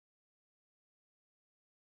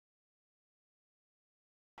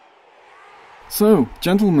So,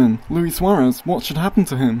 gentlemen, Luis Suarez, what should happen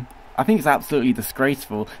to him? I think it's absolutely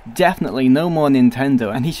disgraceful. Definitely no more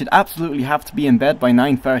Nintendo, and he should absolutely have to be in bed by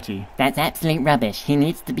 9:30. That's absolute rubbish. He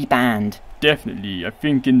needs to be banned. Definitely, I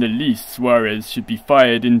think in the least Suarez should be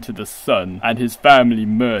fired into the sun and his family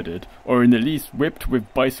murdered, or in the least whipped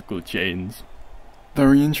with bicycle chains.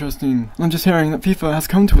 Very interesting. I'm just hearing that FIFA has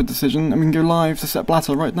come to a decision and we can go live to Sepp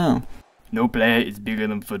Blatter right now. No player is bigger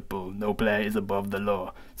than football. No player is above the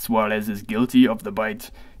law. Suarez is guilty of the bite.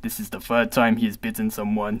 This is the third time he has bitten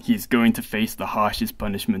someone. He is going to face the harshest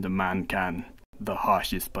punishment a man can. The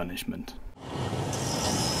harshest punishment.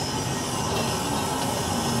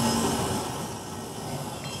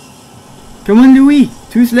 Come on, Louis!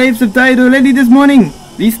 2 slaves have died already this morning!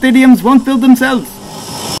 These stadiums won't fill themselves!